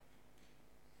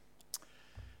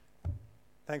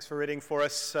Thanks for reading for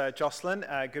us, Jocelyn.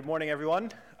 Good morning,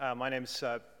 everyone. My name's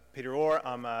Peter Orr.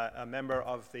 I'm a member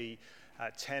of the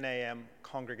 10 a.m.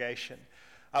 congregation.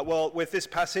 Well, with this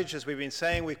passage, as we've been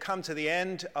saying, we've come to the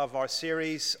end of our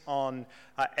series on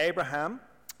Abraham.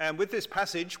 And with this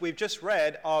passage, we've just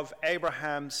read of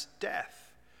Abraham's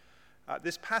death.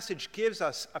 This passage gives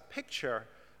us a picture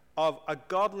of a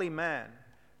godly man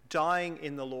dying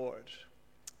in the Lord.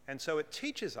 And so it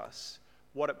teaches us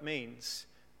what it means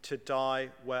to die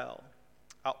well.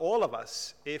 All of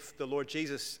us, if the Lord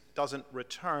Jesus doesn't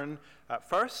return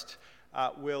first,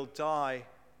 will die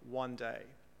one day.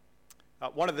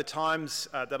 One of the times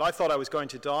that I thought I was going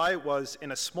to die was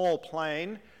in a small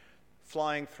plane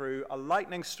flying through a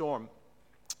lightning storm.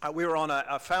 We were on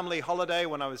a family holiday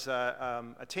when I was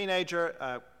a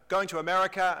teenager, going to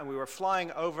America, and we were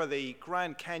flying over the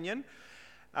Grand Canyon.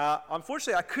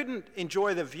 Unfortunately, I couldn't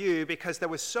enjoy the view because there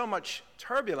was so much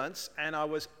turbulence, and I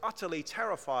was utterly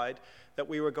terrified that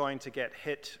we were going to get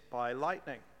hit by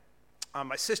lightning.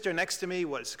 My sister next to me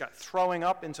was throwing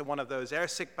up into one of those air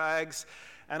sick bags,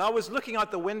 and I was looking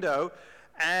out the window,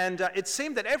 and it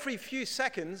seemed that every few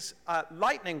seconds,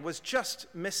 lightning was just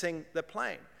missing the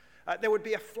plane. There would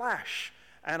be a flash,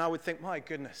 and I would think, my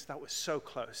goodness, that was so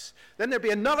close. Then there'd be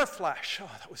another flash.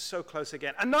 Oh, that was so close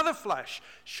again. Another flash.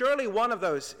 Surely one of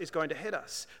those is going to hit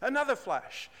us. Another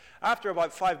flash. After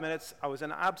about 5 minutes, I was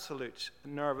an absolute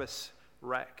nervous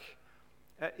wreck.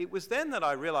 It was then that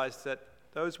I realized that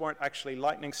those weren't actually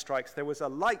lightning strikes. There was a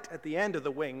light at the end of the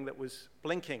wing that was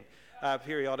blinking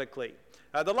periodically.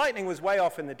 The lightning was way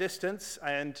off in the distance,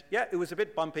 and yeah, it was a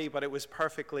bit bumpy, but it was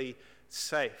perfectly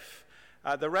safe.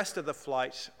 The rest of the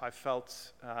flight, I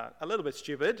felt a little bit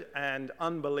stupid and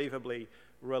unbelievably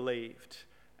relieved.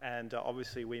 And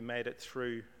obviously, we made it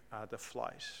through the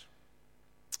flight.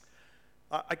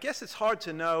 I guess it's hard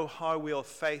to know how we'll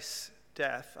face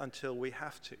death until we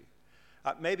have to.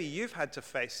 Maybe you've had to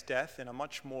face death in a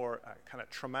much more kind of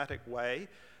traumatic way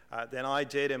than I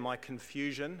did in my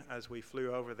confusion as we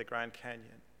flew over the Grand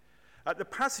Canyon. The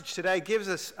passage today gives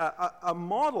us a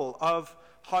model of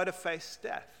how to face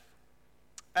death.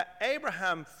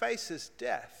 Abraham faces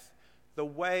death the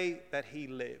way that he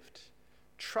lived,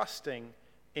 trusting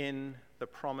in the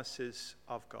promises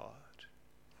of God.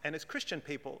 And as Christian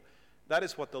people, that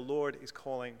is what the Lord is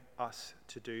calling us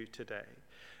to do today.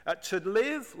 To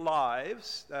live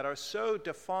lives that are so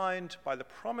defined by the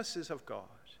promises of God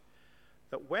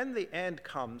that when the end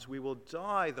comes, we will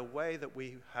die the way that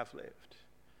we have lived,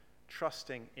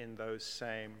 trusting in those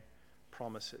same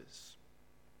promises.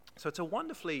 So it's a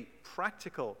wonderfully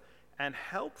practical and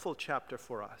helpful chapter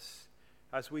for us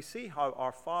as we see how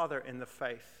our father in the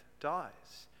faith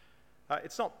dies.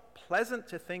 It's not pleasant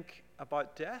to think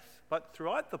about death, but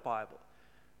throughout the Bible,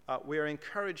 we are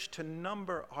encouraged to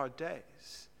number our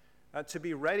days, to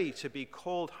be ready to be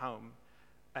called home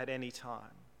at any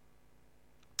time.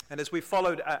 And as we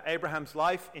followed Abraham's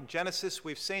life in Genesis,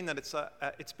 we've seen that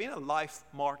it's been a life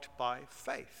marked by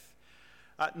faith.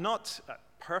 Not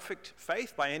perfect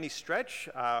faith by any stretch.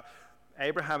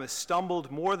 Abraham has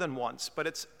stumbled more than once, but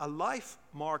it's a life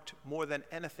marked more than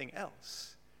anything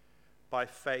else by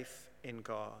faith in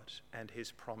God and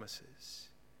his promises.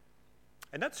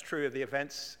 And that's true of the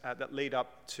events that lead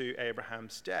up to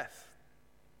Abraham's death.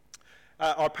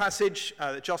 Our passage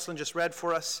that Jocelyn just read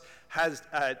for us has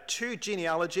two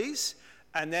genealogies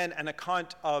and then an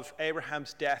account of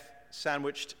Abraham's death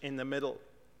sandwiched in the middle.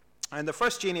 And the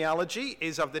first genealogy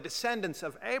is of the descendants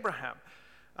of Abraham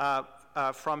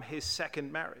from his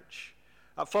second marriage.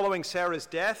 Following Sarah's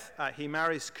death, he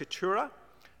marries Keturah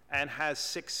and has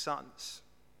 6 sons.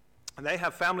 And they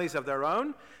have families of their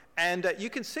own. And you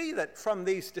can see that from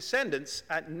these descendants,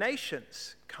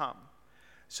 nations come.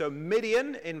 So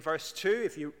Midian in verse 2,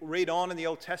 if you read on in the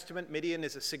Old Testament, Midian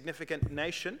is a significant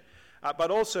nation.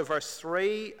 But also verse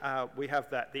 3, we have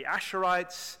the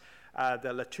Asherites,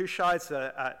 the Letushites,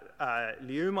 the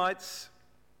Leumites.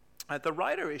 The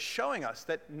writer is showing us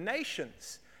that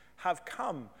nations have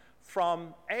come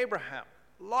from Abraham.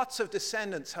 Lots of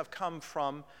descendants have come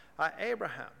from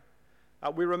Abraham.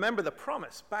 We remember the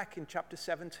promise back in chapter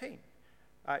 17.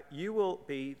 You will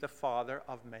be the father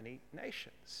of many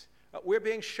nations. We're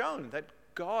being shown that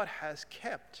God has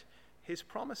kept his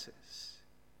promises.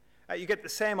 You get the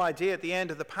same idea at the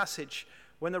end of the passage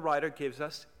when the writer gives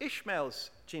us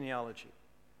Ishmael's genealogy.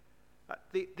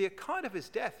 The account of his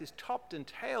death is topped and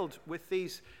tailed with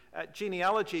these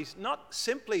genealogies, not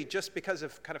simply just because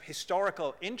of kind of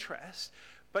historical interest,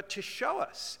 but to show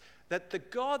us that the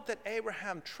God that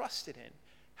Abraham trusted in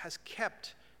has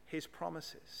kept his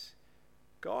promises.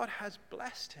 God has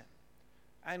blessed him,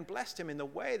 and blessed him in the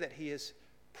way that he has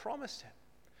promised him.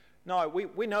 No,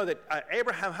 we know that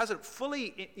Abraham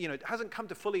hasn't come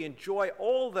to fully enjoy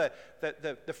all the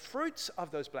fruits of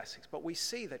those blessings, but we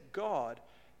see that God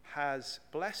has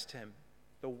blessed him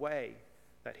the way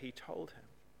that he told him.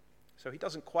 So he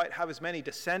doesn't quite have as many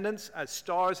descendants as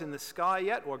stars in the sky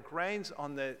yet, or grains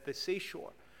on the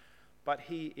seashore, but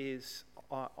he is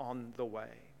on the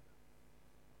way.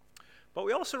 But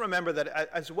we also remember that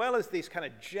as well as these kind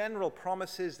of general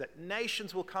promises that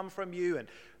nations will come from you and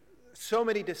so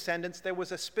many descendants, there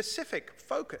was a specific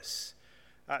focus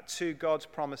to God's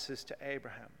promises to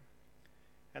Abraham.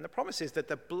 And the promise is that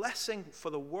the blessing for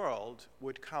the world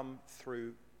would come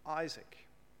through Isaac.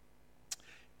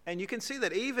 And you can see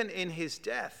that even in his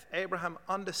death, Abraham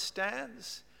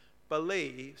understands,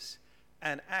 believes,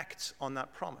 and acts on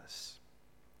that promise.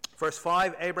 Verse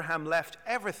 5, Abraham left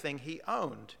everything he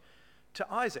owned to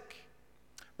Isaac.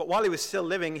 But while he was still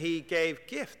living, he gave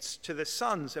gifts to the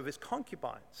sons of his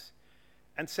concubines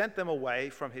and sent them away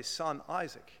from his son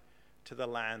Isaac to the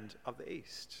land of the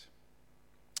east.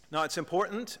 Now, it's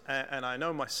important, and I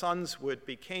know my sons would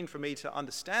be keen for me to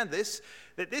understand this,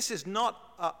 that this is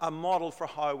not a model for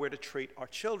how we're to treat our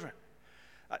children.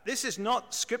 This is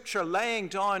not Scripture laying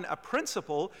down a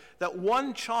principle that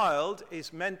one child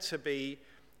is meant to be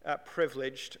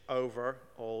privileged over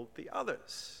all the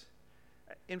others.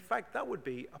 In fact, that would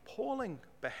be appalling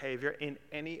behavior in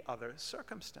any other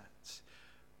circumstance.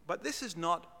 But this is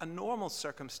not a normal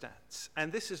circumstance,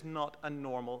 and this is not a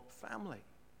normal family.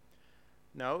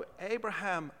 No,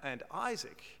 Abraham and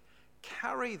Isaac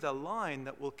carry the line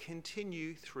that will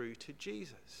continue through to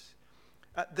Jesus.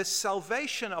 The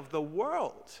salvation of the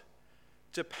world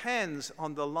depends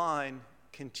on the line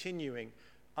continuing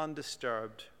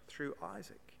undisturbed through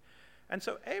Isaac. And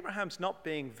so Abraham's not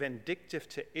being vindictive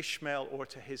to Ishmael or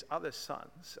to his other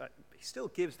sons. He still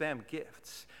gives them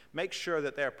gifts, makes sure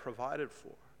that they're provided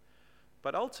for.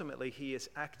 But ultimately, he is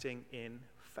acting in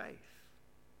faith.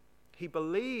 He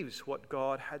believes what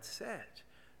God had said,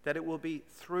 that it will be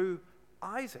through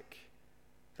Isaac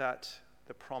that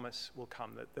the promise will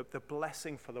come, that the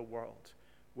blessing for the world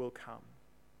will come.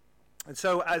 And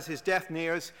so as his death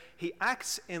nears, he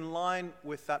acts in line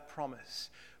with that promise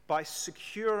by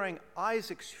securing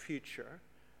Isaac's future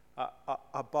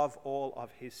above all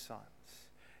of his sons.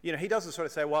 You know, he doesn't sort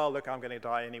of say, well, look, I'm going to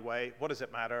die anyway. What does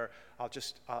it matter? I'll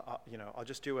just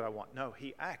do what I want. No,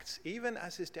 he acts, even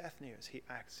as his death nears, he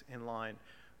acts in line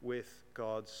with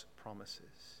God's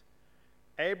promises.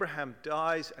 Abraham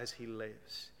dies as he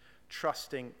lives,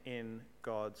 trusting in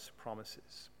God's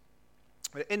promises.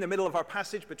 In the middle of our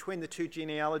passage, between the two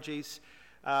genealogies,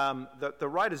 the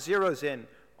writer zeroes in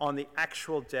on the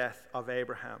actual death of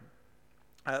Abraham.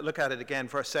 Look at it again,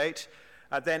 verse 8.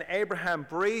 Then Abraham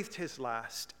breathed his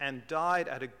last and died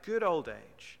at a good old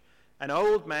age, an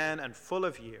old man and full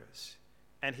of years,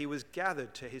 and he was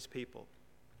gathered to his people.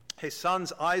 His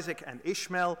sons Isaac and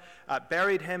Ishmael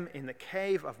buried him in the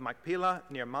cave of Machpelah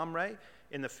near Mamre,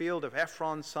 in the field of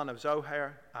Ephron, son of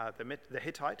Zohar, the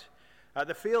Hittite,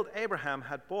 the field Abraham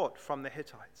had bought from the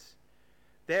Hittites.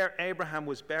 There Abraham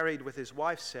was buried with his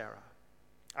wife Sarah.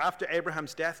 After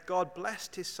Abraham's death, God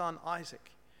blessed his son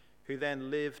Isaac, who then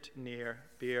lived near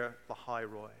Beer Lahai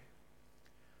Roi.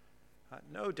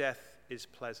 No death is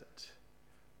pleasant,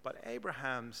 but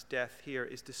Abraham's death here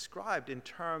is described in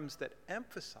terms that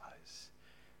emphasize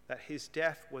that his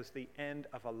death was the end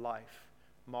of a life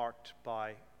marked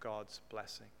by God's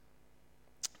blessing.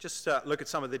 Just look at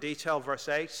some of the detail. Verse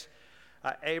 8,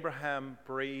 Abraham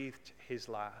breathed his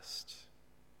last.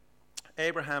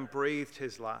 Abraham breathed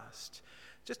his last.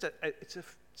 It's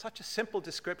such a simple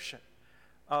description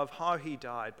of how he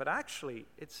died, but actually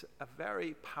it's a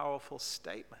very powerful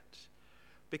statement,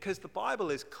 because the Bible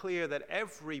is clear that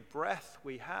every breath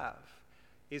we have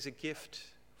is a gift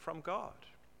from God.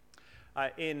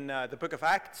 In the book of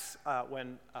Acts,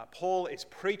 when Paul is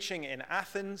preaching in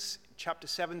Athens, chapter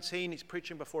 17, he's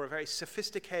preaching before a very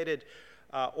sophisticated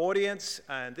audience,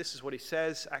 and this is what he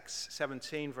says, Acts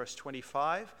 17, verse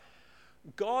 25.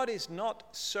 God is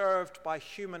not served by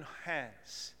human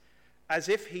hands as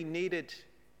if he needed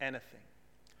anything.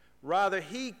 Rather,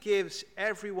 he gives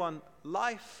everyone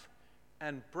life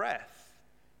and breath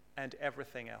and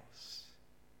everything else.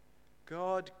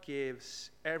 God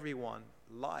gives everyone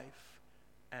life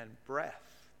and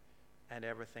breath and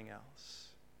everything else.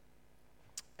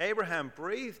 Abraham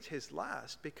breathed his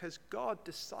last because God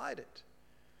decided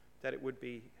that it would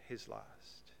be his last.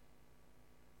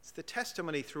 It's the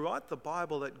testimony throughout the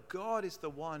Bible that God is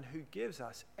the one who gives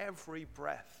us every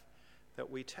breath that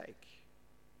we take.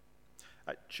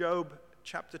 Job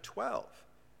chapter 12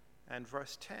 and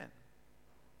verse 10.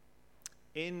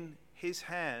 In his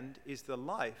hand is the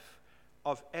life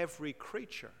of every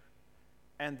creature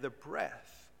and the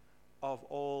breath of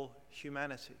all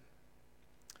humanity.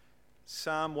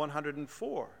 Psalm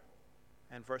 104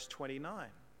 and verse 29.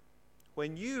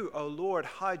 When you, O Lord,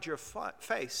 hide your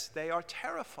face, they are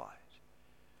terrified.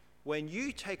 When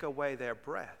you take away their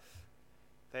breath,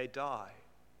 they die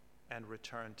and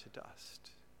return to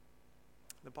dust.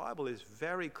 The Bible is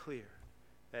very clear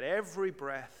that every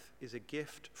breath is a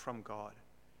gift from God.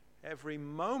 Every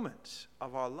moment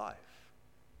of our life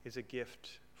is a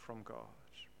gift from God.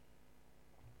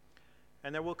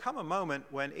 And there will come a moment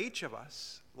when each of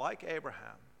us, like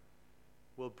Abraham,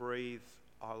 will breathe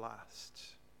our last.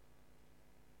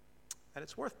 And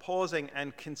it's worth pausing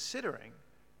and considering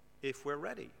if we're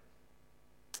ready.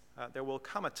 There will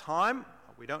come a time,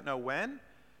 we don't know when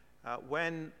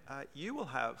you will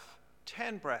have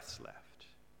 10 breaths left,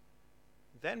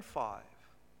 then 5,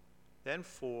 then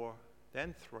 4,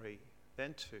 then 3,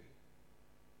 then 2.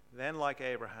 Then, like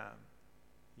Abraham,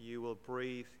 you will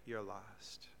breathe your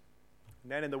last.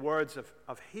 And then in the words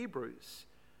of Hebrews,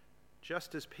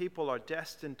 just as people are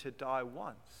destined to die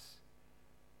once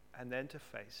and then to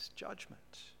face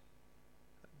judgment,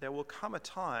 there will come a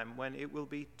time when it will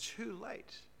be too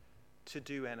late to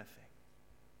do anything.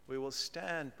 We will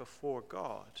stand before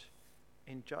God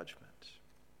in judgment.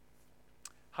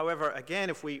 However, again,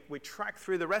 if we track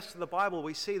through the rest of the Bible,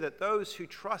 we see that those who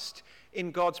trust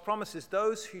in God's promises,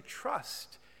 those who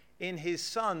trust in his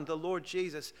Son, the Lord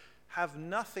Jesus, have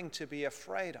nothing to be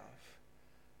afraid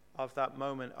of that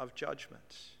moment of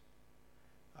judgment.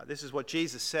 This is what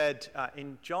Jesus said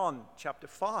in John chapter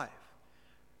 5,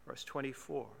 verse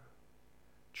 24.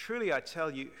 Truly I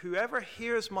tell you, whoever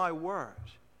hears my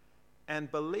word and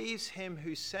believes him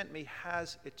who sent me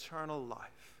has eternal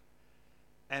life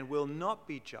and will not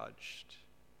be judged,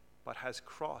 but has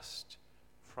crossed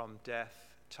from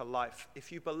death to life. If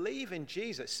you believe in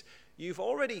Jesus, you've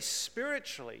already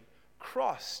spiritually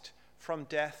crossed from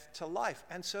death to life.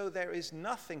 And so there is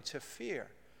nothing to fear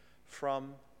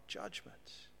from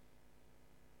judgment.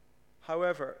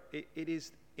 However, it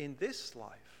is in this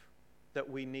life that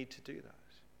we need to do that.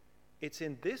 It's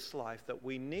in this life that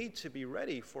we need to be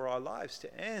ready for our lives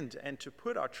to end and to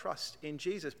put our trust in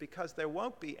Jesus, because there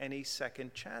won't be any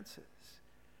second chances.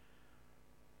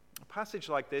 A passage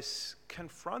like this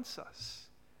confronts us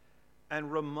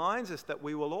and reminds us that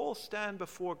we will all stand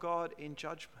before God in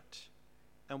judgment,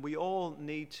 and we all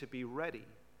need to be ready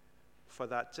for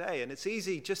that day. And it's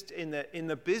easy just in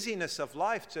the busyness of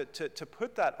life to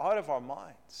put that out of our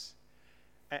minds.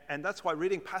 And that's why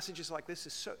reading passages like this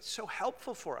is so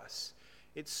helpful for us.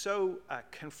 It's so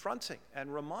confronting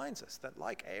and reminds us that,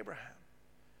 like Abraham,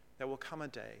 there will come a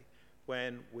day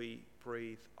when we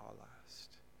breathe our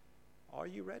last. Are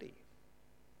you ready?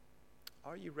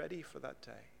 Are you ready for that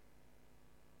day?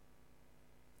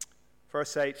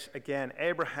 Verse 8, again,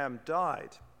 Abraham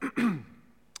died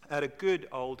at a good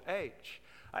old age.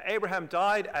 Abraham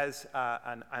died as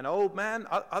an old man.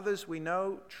 Others we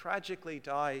know tragically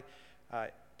die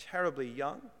terribly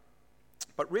young.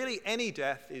 But really, any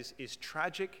death is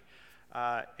tragic.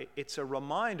 It's a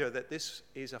reminder that this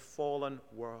is a fallen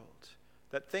world,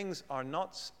 that things are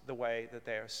not the way that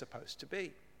they are supposed to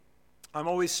be. I'm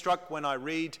always struck when I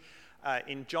read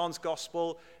in John's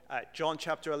Gospel, John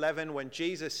chapter 11, when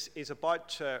Jesus is about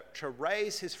to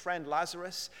raise his friend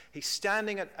Lazarus. He's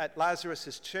standing at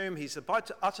Lazarus' tomb. He's about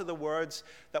to utter the words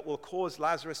that will cause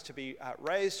Lazarus to be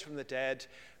raised from the dead,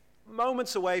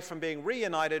 moments away from being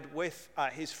reunited with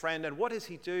his friend. And what does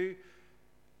he do?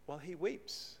 Well, he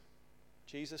weeps.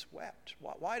 Jesus wept.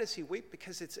 Why does he weep?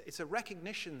 Because it's a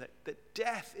recognition that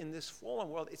death in this fallen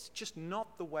world, it's just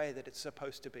not the way that it's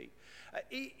supposed to be.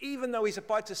 Even though he's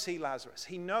about to see Lazarus,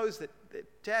 he knows that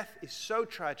death is so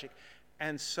tragic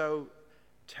and so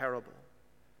terrible.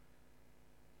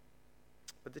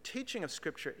 But the teaching of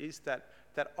Scripture is that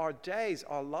our days,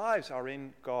 our lives are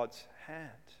in God's hand.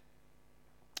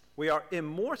 We are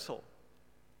immortal.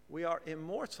 We are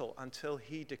immortal until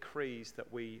he decrees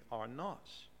that we are not.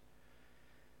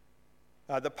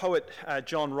 The poet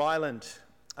John Ryland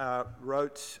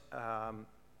wrote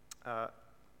a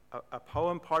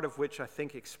poem, part of which I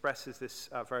think expresses this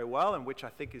very well, and which I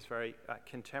think is very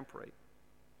contemporary.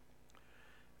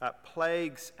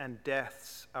 Plagues and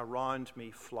deaths around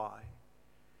me fly.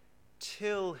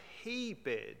 Till he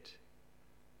bid,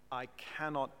 I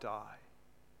cannot die.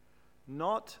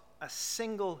 Not a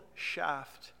single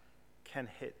shaft can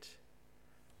hit,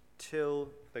 till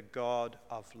the God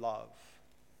of love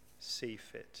see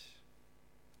fit.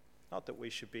 Not that we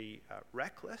should be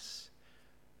reckless,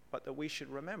 but that we should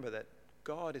remember that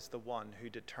God is the one who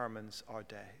determines our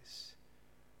days.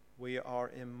 We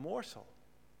are immortal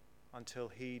until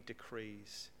he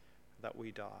decrees that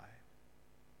we die.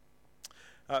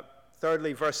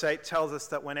 Thirdly, verse 8 tells us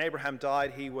that when Abraham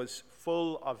died, he was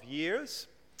full of years.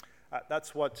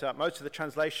 That's what most of the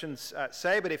translations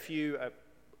say, but if you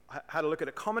had a look at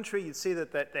a commentary, you'd see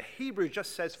that the Hebrew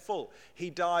just says full. He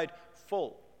died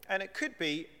full. And it could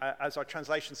be, as our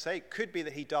translations say, it could be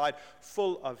that he died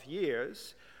full of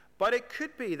years, but it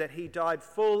could be that he died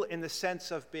full in the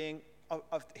sense of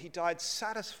he died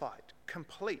satisfied,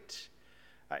 complete.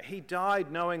 He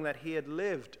died knowing that he had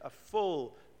lived a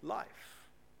full life.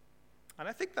 And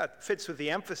I think that fits with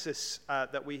the emphasis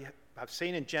that we have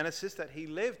seen in Genesis, that he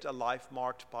lived a life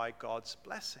marked by God's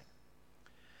blessing.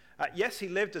 Yes, he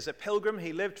lived as a pilgrim.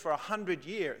 He lived for 100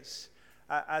 years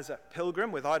as a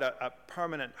pilgrim without a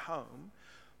permanent home.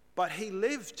 But he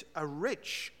lived a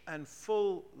rich and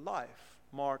full life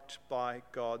marked by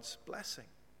God's blessing.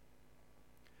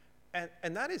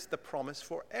 And that is the promise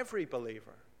for every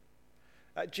believer.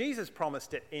 Jesus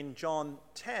promised it in John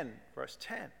 10, verse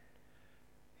 10.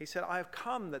 He said, I have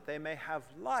come that they may have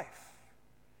life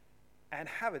and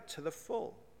have it to the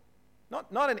full.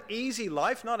 Not an easy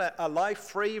life, not a life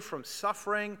free from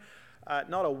suffering,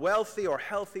 not a wealthy or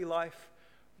healthy life,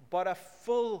 but a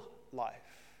full life,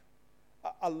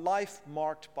 a life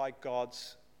marked by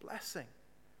God's blessing.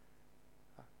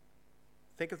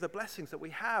 Think of the blessings that we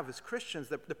have as Christians,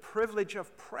 the privilege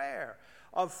of prayer,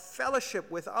 of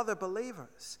fellowship with other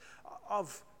believers,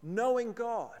 of knowing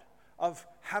God, of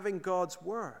having God's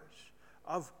word,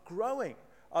 of growing,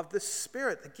 of the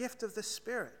Spirit, the gift of the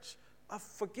Spirit, of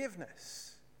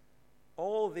forgiveness.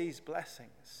 All these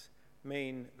blessings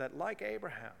mean that, like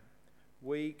Abraham,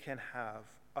 we can have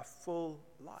a full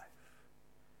life.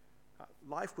 A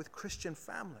life with Christian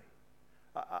family.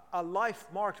 A life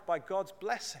marked by God's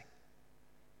blessing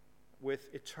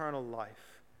with eternal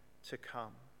life to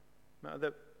come. Now,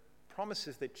 the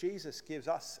promises that Jesus gives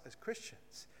us as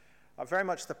Christians are very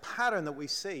much the pattern that we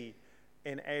see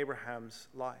in Abraham's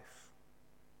life.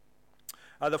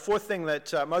 The fourth thing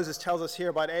that Moses tells us here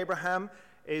about Abraham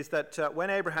is that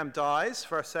when Abraham dies,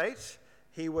 verse 8,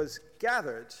 he was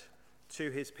gathered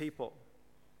to his people.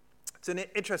 It's an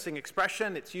interesting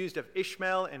expression. It's used of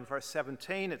Ishmael in verse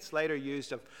 17. It's later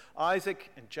used of Isaac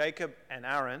and Jacob and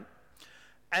Aaron.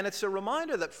 And it's a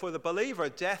reminder that for the believer,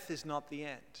 death is not the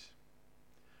end.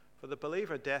 For the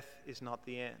believer, death is not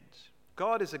the end.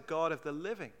 God is a God of the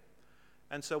living.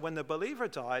 And so when the believer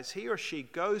dies, he or she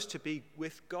goes to be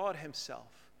with God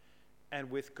himself and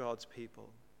with God's people.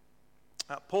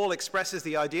 Paul expresses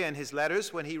the idea in his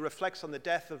letters when he reflects on the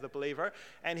death of the believer,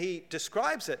 and he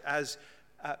describes it as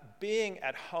being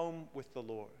at home with the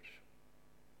Lord.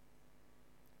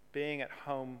 Being at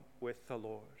home with the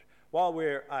Lord. While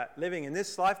we're living in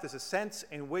this life, there's a sense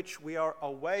in which we are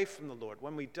away from the Lord.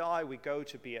 When we die, we go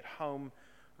to be at home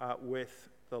with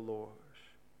the Lord.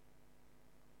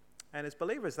 And as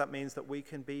believers, that means that we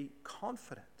can be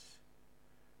confident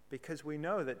because we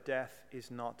know that death is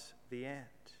not the end.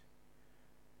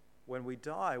 When we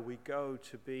die, we go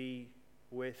to be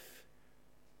with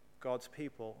God's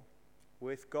people,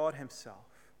 with God himself,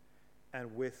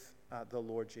 and with the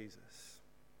Lord Jesus.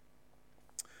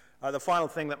 The final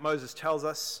thing that Moses tells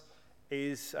us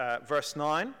is verse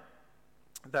 9,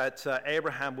 that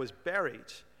Abraham was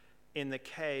buried in the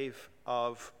cave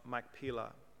of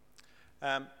Machpelah.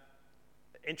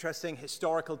 Interesting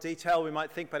historical detail, we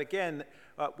might think, but again,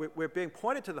 we're being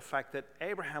pointed to the fact that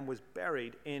Abraham was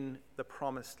buried in the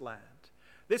promised land.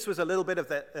 This was a little bit of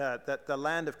the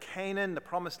land of Canaan, the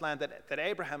promised land that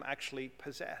Abraham actually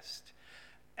possessed.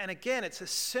 And again, it's a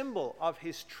symbol of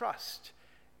his trust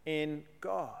in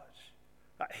God.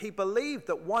 He believed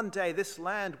that one day this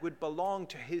land would belong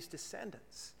to his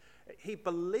descendants. He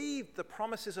believed the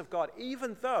promises of God,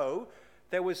 even though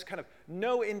there was kind of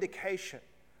no indication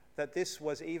that this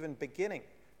was even beginning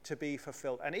to be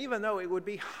fulfilled. And even though it would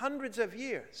be hundreds of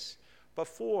years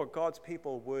before God's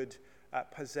people would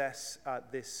possess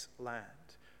this land.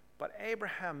 But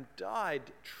Abraham died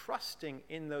trusting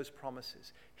in those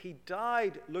promises. He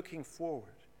died looking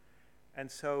forward. And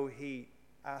so he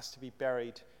asked to be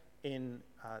buried in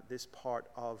this part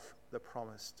of the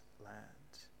promised land.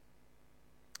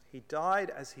 He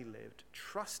died as he lived,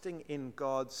 trusting in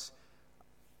God's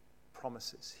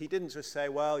promises. He didn't just say,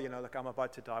 well, look, I'm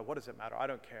about to die. What does it matter? I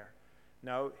don't care.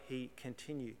 No, he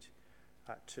continued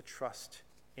to trust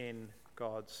in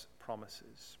God's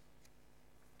promises.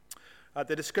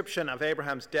 The description of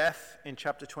Abraham's death in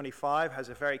chapter 25 has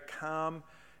a very calm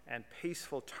and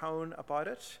peaceful tone about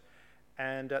it.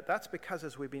 And that's because,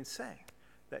 as we've been saying,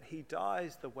 that he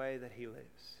dies the way that he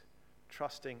lives,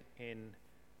 trusting in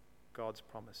God's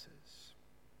promises.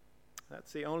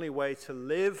 That's the only way to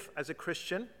live as a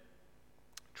Christian,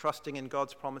 trusting in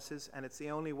God's promises, and it's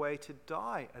the only way to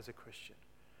die as a Christian,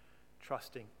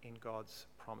 trusting in God's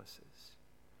promises.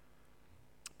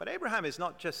 But Abraham is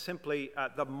not just simply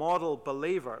the model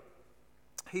believer.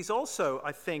 He's also,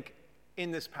 I think,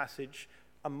 in this passage,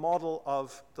 a model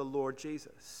of the Lord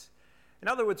Jesus. In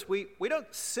other words, we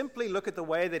don't simply look at the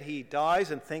way that he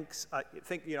dies and think,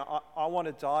 I want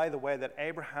to die the way that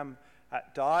Abraham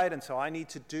died, and so I need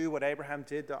to do what Abraham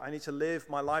did. I need to live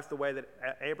my life the way that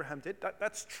Abraham did.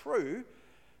 That's true.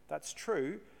 That's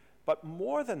true. But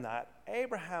more than that,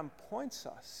 Abraham points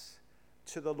us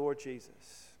to the Lord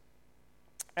Jesus.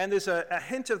 And there's a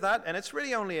hint of that, and it's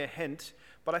really only a hint,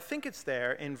 but I think it's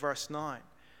there in verse 9.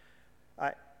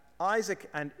 Isaac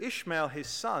and Ishmael, his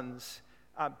sons,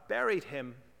 buried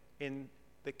him in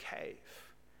the cave.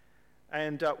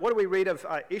 And what do we read of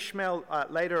Ishmael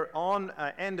later on,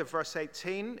 end of verse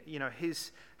 18?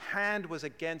 His hand was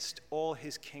against all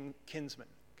his kinsmen.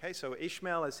 Okay, so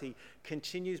Ishmael, as he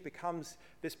continues, becomes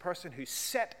this person who's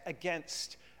set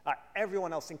against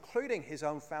everyone else, including his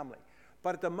own family.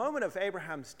 But at the moment of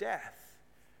Abraham's death,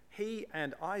 he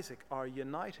and Isaac are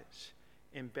united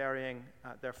in burying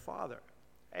their father.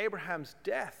 Abraham's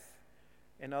death,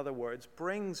 in other words,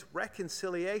 brings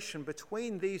reconciliation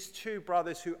between these two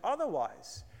brothers who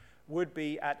otherwise would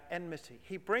be at enmity.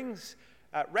 He brings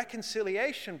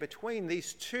reconciliation between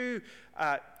these two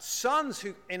sons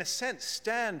who, in a sense,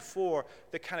 stand for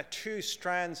the kind of two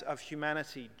strands of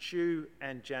humanity, Jew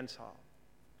and Gentile.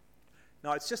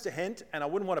 Now, it's just a hint, and I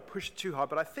wouldn't want to push it too hard,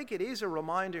 but I think it is a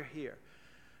reminder here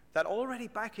that already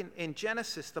back in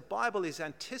Genesis, the Bible is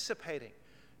anticipating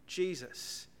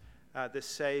Jesus, the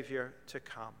Savior, to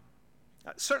come.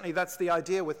 Certainly, that's the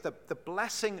idea with the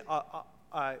blessing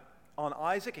on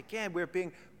Isaac. Again, we're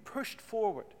being pushed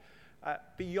forward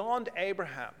beyond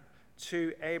Abraham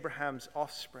to Abraham's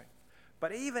offspring.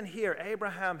 But even here,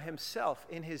 Abraham himself,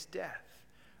 in his death,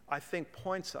 I think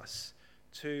points us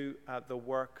to the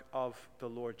work of the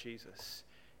Lord Jesus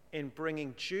in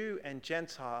bringing Jew and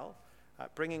Gentile,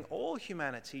 bringing all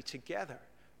humanity together,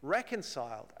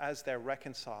 reconciled as they're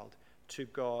reconciled to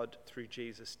God through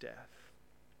Jesus' death.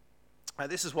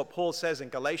 This is what Paul says in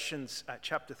Galatians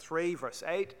chapter 3, verse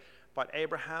 8, about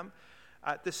Abraham.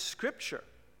 The scripture,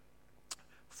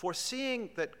 foreseeing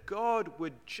that God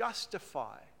would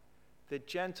justify the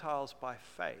Gentiles by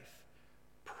faith,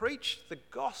 preached the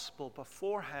gospel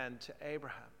beforehand to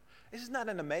Abraham. Isn't that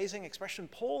an amazing expression?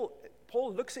 Paul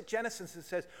looks at Genesis and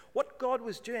says, what God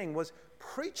was doing was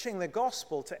preaching the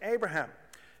gospel to Abraham,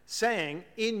 saying,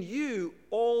 in you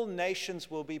all nations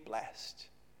will be blessed.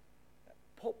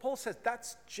 Paul says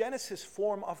that's Genesis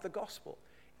form of the gospel.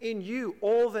 In you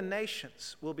all the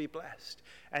nations will be blessed.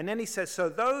 And then he says, so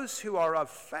those who are of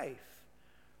faith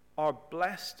are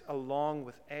blessed along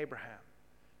with Abraham,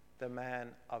 the man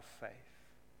of faith.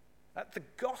 The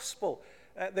gospel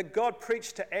that God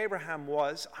preached to Abraham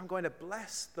was, I'm going to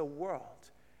bless the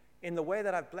world in the way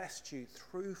that I've blessed you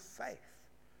through faith,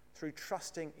 through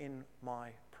trusting in my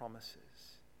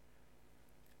promises.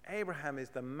 Abraham is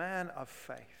the man of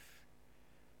faith,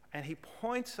 and he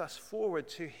points us forward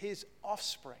to his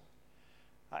offspring,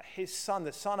 his son,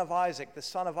 the son of Isaac, the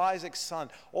son of Isaac's son,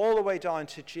 all the way down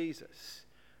to Jesus,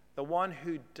 the one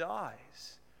who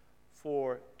dies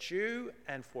for Jew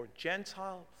and for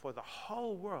Gentile, for the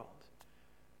whole world,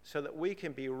 so that we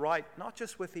can be right not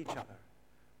just with each other,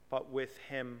 but with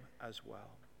him as well.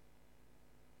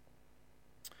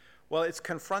 Well, it's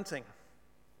confronting.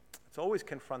 It's always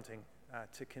confronting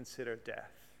to consider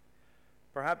death,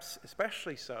 perhaps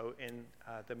especially so in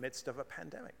the midst of a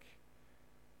pandemic.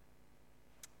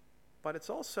 But it's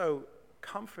also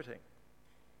comforting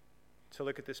to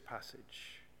look at this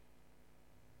passage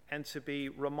and to be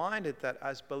reminded that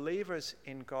as believers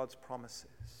in God's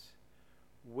promises,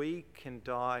 we can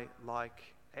die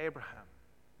like Abraham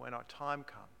when our time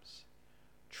comes,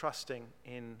 trusting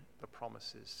in the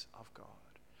promises of God.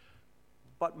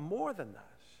 But more than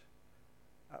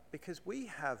that, because we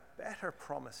have better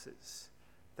promises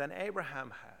than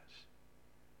Abraham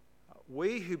had.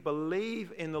 We who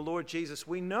believe in the Lord Jesus,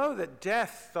 we know that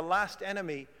death, the last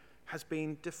enemy, has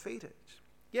been defeated.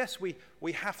 Yes, we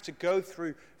have to go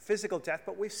through physical death,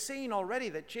 but we've seen already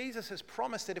that Jesus has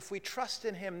promised that if we trust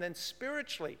in him, then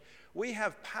spiritually we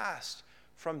have passed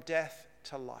from death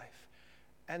to life.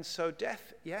 And so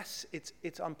death, yes,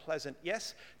 it's unpleasant.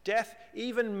 Yes, death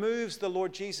even moves the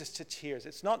Lord Jesus to tears.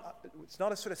 It's not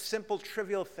a sort of simple,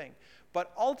 trivial thing,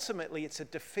 but ultimately it's a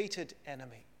defeated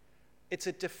enemy. It's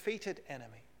a defeated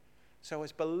enemy. So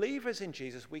as believers in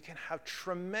Jesus, we can have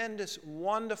tremendous,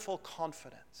 wonderful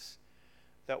confidence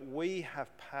that we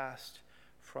have passed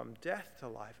from death to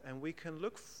life, and we can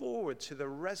look forward to the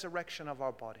resurrection of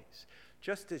our bodies.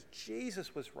 Just as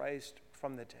Jesus was raised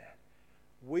from the dead,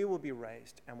 we will be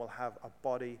raised and will have a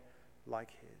body like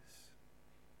his.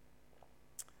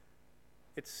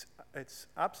 It's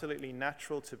absolutely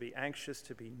natural to be anxious,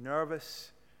 to be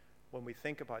nervous when we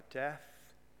think about death.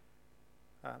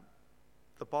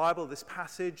 The Bible, this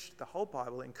passage, the whole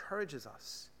Bible encourages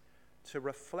us to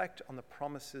reflect on the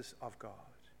promises of God.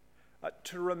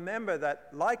 To remember that,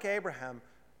 like Abraham,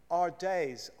 our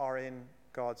days are in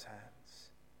God's hands.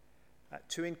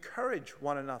 To encourage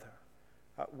one another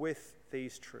with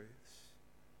these truths.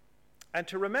 And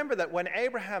to remember that when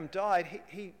Abraham died,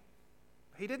 he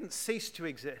didn't cease to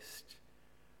exist.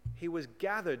 He was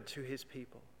gathered to his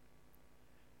people.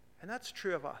 And that's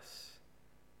true of us.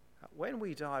 When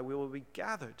we die, we will be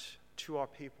gathered to our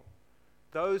people,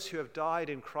 those who have died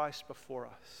in Christ before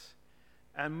us.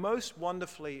 And most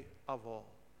wonderfully of all,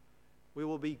 we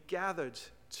will be gathered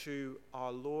to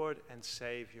our Lord and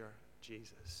Savior,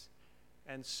 Jesus.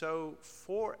 And so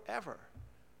forever,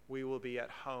 we will be at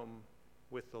home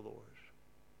with the Lord.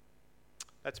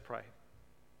 Let's pray.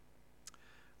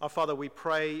 Our Father, we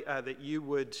pray that you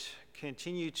would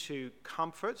continue to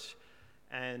comfort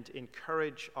and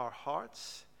encourage our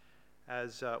hearts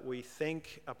as we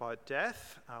think about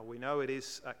death. We know it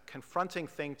is a confronting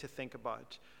thing to think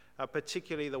about,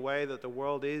 particularly the way that the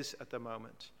world is at the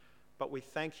moment. But we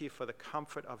thank you for the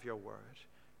comfort of your word.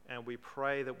 And we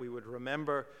pray that we would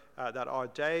remember that our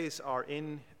days are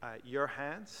in your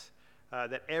hands,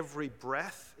 that every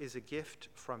breath is a gift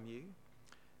from you,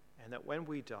 and that when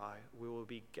we die, we will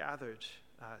be gathered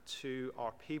to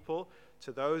our people,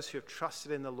 to those who have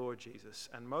trusted in the Lord Jesus.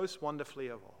 And most wonderfully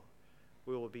of all,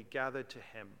 we will be gathered to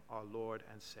him, our Lord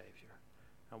and Savior.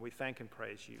 And we thank and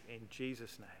praise you in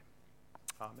Jesus' name.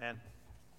 Amen.